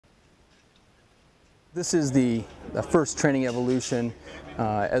This is the first training evolution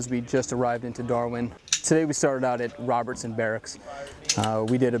as we just arrived into Darwin. Today we started out at Robertson Barracks.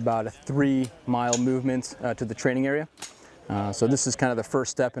 We did about a 3-mile movement to the training area. So this is kind of the first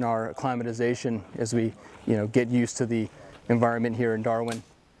step in our acclimatization as we get used to the environment here in Darwin.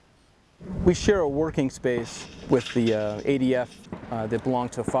 We share a working space with the ADF that belong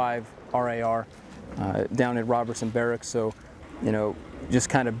to 5 RAR down at Robertson Barracks. So just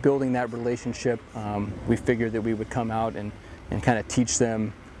kind of building that relationship, we figured that we would come out and kind of teach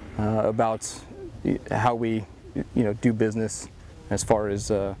them about how we do business as far as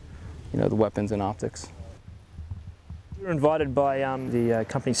the weapons and optics. We were invited by the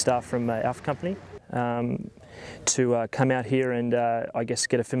company staff from Alpha Company to come out here and I guess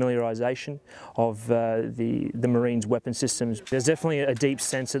get a familiarisation of the Marines' weapon systems. There's definitely a deep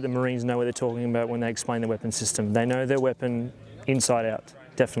sense that the Marines know what they're talking about when they explain the weapon system. They know their weapon inside out,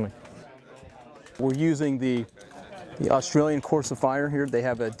 definitely. We're using the Australian course of fire here. They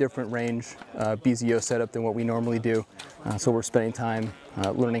have a different range BZO setup than what we normally do. So we're spending time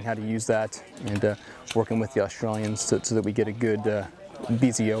learning how to use that and working with the Australians so that we get a good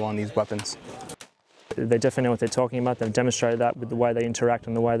BZO on these weapons. They definitely know what they're talking about. They've demonstrated that with the way they interact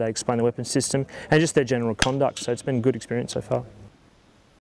and the way they explain the weapon system and just their general conduct. So it's been a good experience so far.